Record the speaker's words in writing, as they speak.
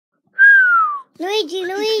Luigi!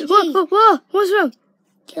 Whoa, what's wrong?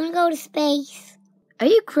 Do you want to go to space? Are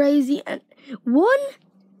you crazy? And one,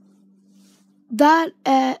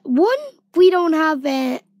 we don't have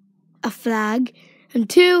a flag, and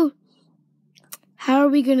two, how are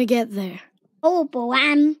we gonna get there? Oh,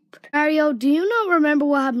 boam! Mario, do you not remember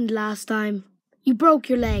what happened last time? You broke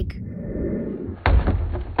your leg.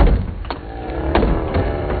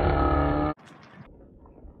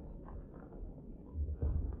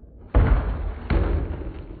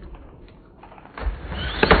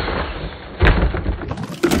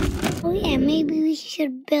 Oh yeah, maybe we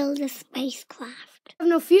should build a spacecraft. I have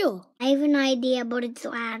no fuel. I have an idea, but it's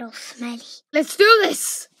rather smelly. Let's do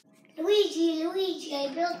this! Luigi,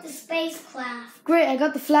 I built the spacecraft. Great, I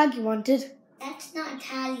got the flag you wanted. That's not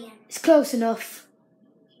Italian. It's close enough.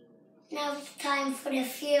 Now it's time for the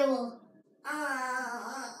fuel.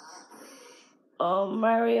 Oh,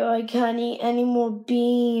 Mario, I can't eat any more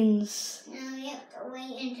beans. Now we have to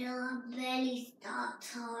wait until our belly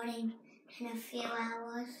starts hurting in a few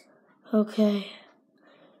hours. Okay.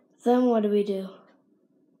 Then what do we do?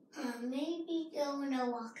 Maybe go in a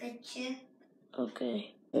rocket ship.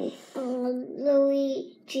 Okay.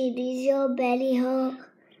 Luigi, does your belly hurt?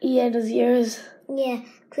 Yeah, does yours? Yeah,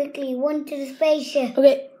 quickly, one to the spaceship.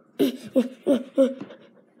 Okay.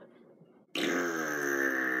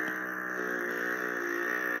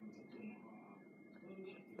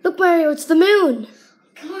 Look, Mario, it's the moon.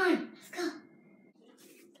 Come on, let's go.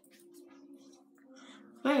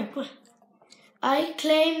 Mario, come on. I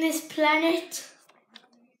claim this planet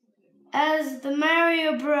as the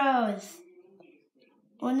Mario Bros.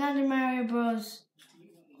 Well, not the Mario Bros.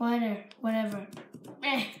 Whatever.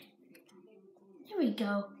 There we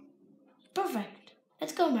go. Perfect.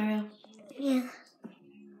 Let's go, Mario. Yeah.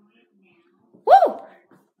 Woo!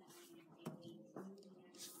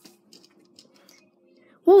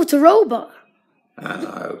 Whoa, it's a robot.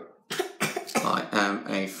 Hello. I am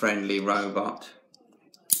a friendly robot.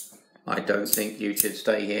 I don't think you should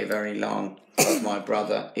stay here very long. My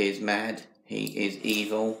brother is mad. He is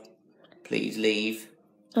evil. Please leave.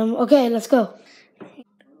 Okay, let's go.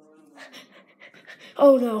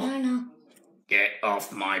 Oh no. Oh no. Get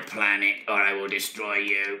off my planet or I will destroy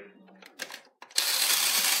you.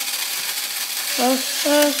 Watch out,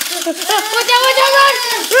 run!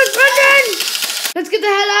 Let's get the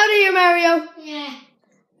hell out of here, Mario. Yeah.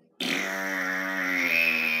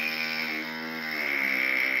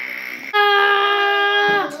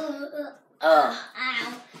 Ow.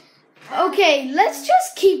 Okay, let's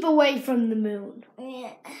just keep away from the moon.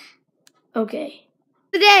 Yeah. Okay.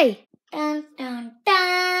 Today. Dun, dun,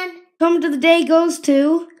 dun. Come to the day goes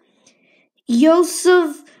to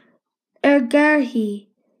Yosef Ergarhi.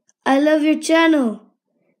 I love your channel.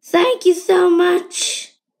 Thank you so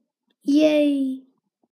much. Yay.